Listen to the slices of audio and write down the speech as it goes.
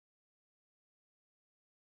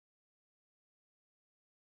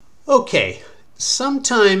Okay,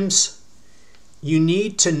 sometimes you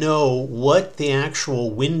need to know what the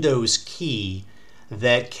actual Windows key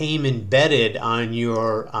that came embedded on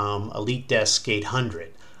your EliteDesk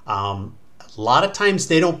 800. A lot of times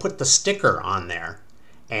they don't put the sticker on there,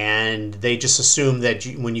 and they just assume that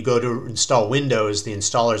when you go to install Windows, the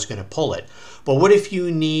installer is going to pull it. But what if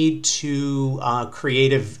you need to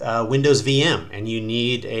create a Windows VM and you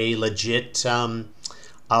need a legit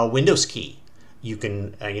Windows key? You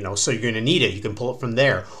can, so you're going to need it. You can pull it from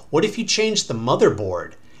there. What if you change the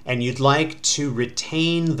motherboard and you'd like to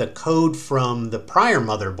retain the code from the prior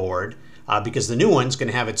motherboard because the new one's going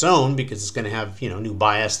to have its own, because it's going to have, new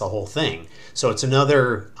BIOS, the whole thing. So it's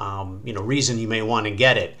another, reason you may want to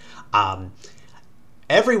get it.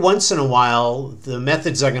 Every once in a while, the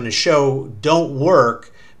methods I'm going to show don't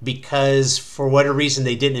work because for whatever reason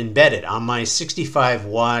they didn't embed it. On my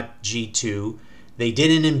 65-watt G2, they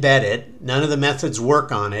didn't embed it. None of the methods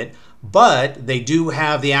work on it, but they do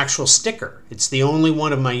have the actual sticker. It's the only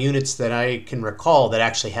one of my units that I can recall that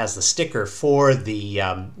actually has the sticker for the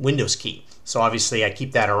Windows key. So obviously I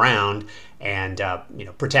keep that around and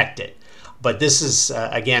protect it. But this is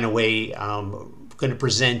again a way I'm going to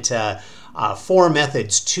present 4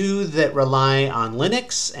 methods: 2 that rely on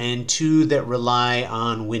Linux and 2 that rely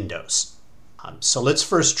on Windows. So let's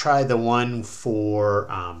first try the one for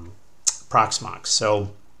Proxmox.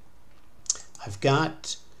 So I've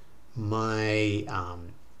got my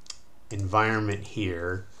environment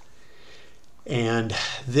here, and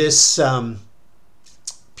this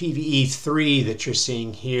PVE3 that you're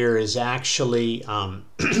seeing here is actually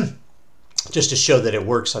just to show that it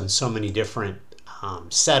works on so many different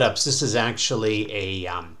setups. This is actually a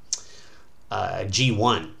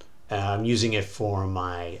G1. I'm using it for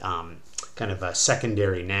my kind of a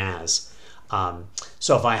secondary NAS.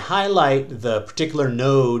 So if I highlight the particular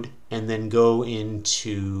node and then go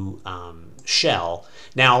into shell,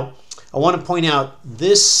 now I want to point out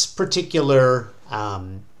this particular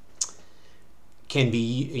can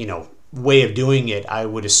be, way of doing it, I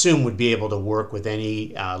would assume would be able to work with any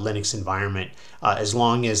Linux environment as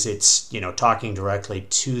long as it's, talking directly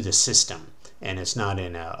to the system and it's not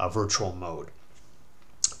in a virtual mode.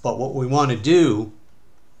 But what we want to do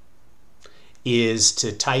is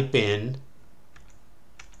to type in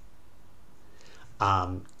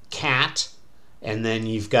cat, and then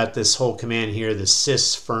you've got this whole command here, the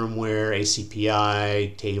sys firmware,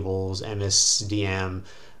 acpi, tables, MSDM,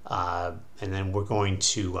 and then we're going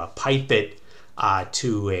to pipe it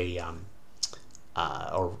to a,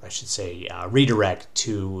 or I should say redirect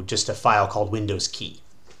to just a file called Windows key.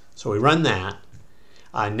 So we run that.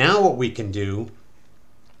 Now what we can do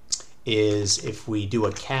is if we do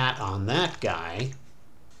a cat on that guy,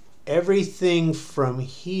 everything from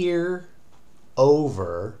here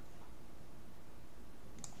over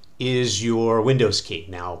is your Windows key.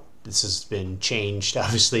 Now this has been changed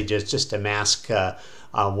obviously just to mask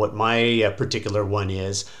what my particular one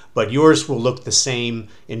is, but yours will look the same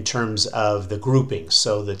in terms of the groupings.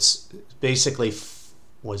 So that's basically,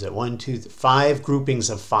 was it 1, 2, 5 groupings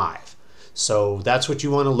of 5. So that's what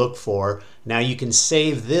you want to look for. Now you can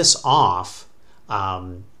save this off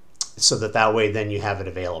so that way then you have it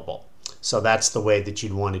available. So that's the way that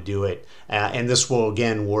you'd want to do it. And this will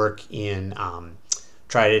again work in,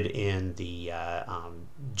 tried it in the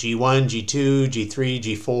G1, G2, G3,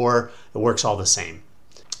 G4. It works all the same.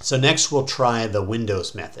 So next we'll try the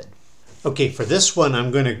Windows method. Okay, for this one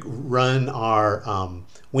I'm going to run our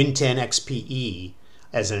Win10 XPE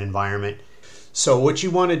as an environment. So what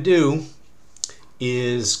you want to do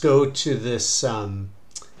is go to this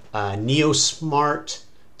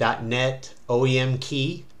neosmart.net OEM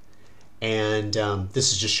key. And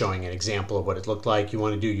this is just showing an example of what it looked like. You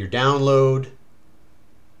want to do your download.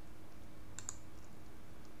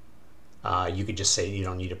 You could just say you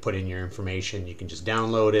don't need to put in your information. You can just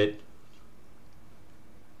download it.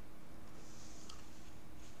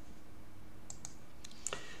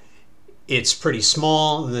 It's pretty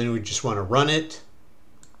small, and then we just want to run it.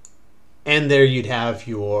 And there you'd have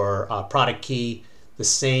your product key, the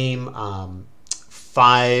same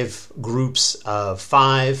 5 groups of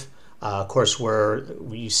 5. Of course, where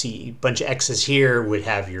you see a bunch of X's here would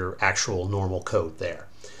have your actual normal code there.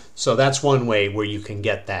 So that's one way where you can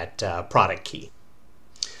get that product key.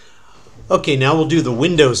 Okay, now we'll do the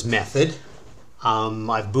Windows method.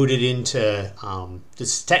 I've booted into,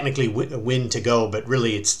 this is technically Win2Go, but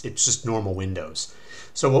really it's just normal Windows.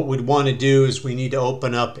 So what we'd want to do is we need to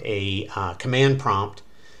open up a command prompt.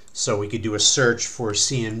 So we could do a search for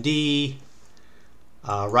CMD,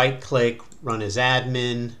 right click, run as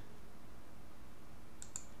admin.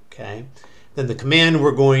 Okay, then the command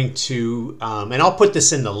we're going to, and I'll put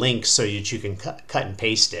this in the link so that you can cut and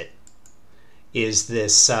paste it, is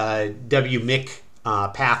this wmic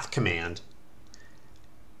path command.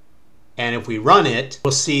 And if we run it,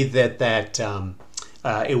 we'll see that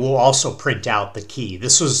it will also print out the key.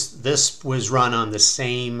 This was run on the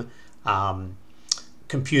same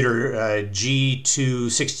computer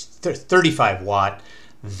G2-35 watt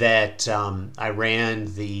that I ran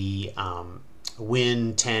the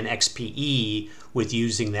Win10 XPE with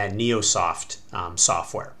using that Neosoft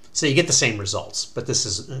software. So you get the same results, but this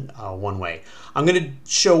is one way. I'm going to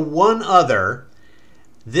show one other.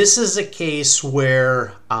 This is a case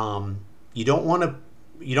where you don't have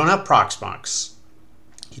Proxmox,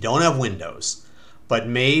 you don't have Windows, but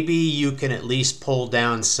maybe you can at least pull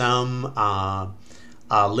down some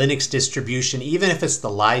Linux distribution, even if it's the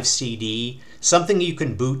live CD, something you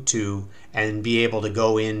can boot to and be able to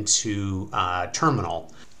go into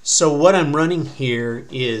terminal. So what I'm running here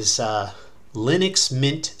is Linux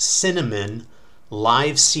Mint Cinnamon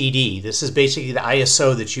live CD. This is basically the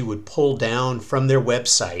ISO that you would pull down from their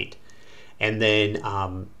website and then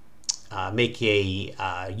make a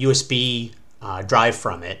USB drive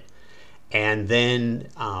from it. And then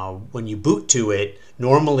when you boot to it,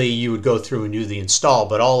 normally you would go through and do the install,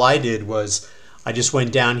 but all I did was I just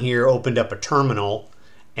went down here, opened up a terminal,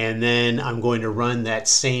 and then I'm going to run that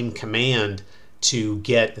same command to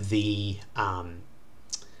get the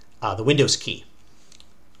Windows key.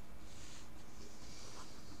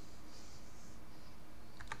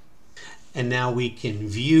 And now we can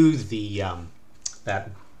view the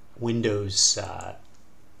that Windows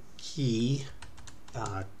key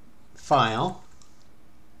file.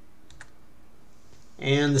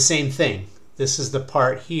 And the same thing. This is the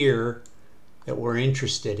part here that we're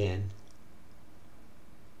interested in.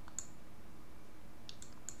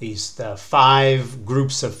 These 5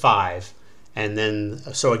 groups of 5. And then,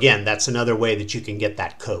 so again, that's another way that you can get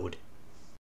that code.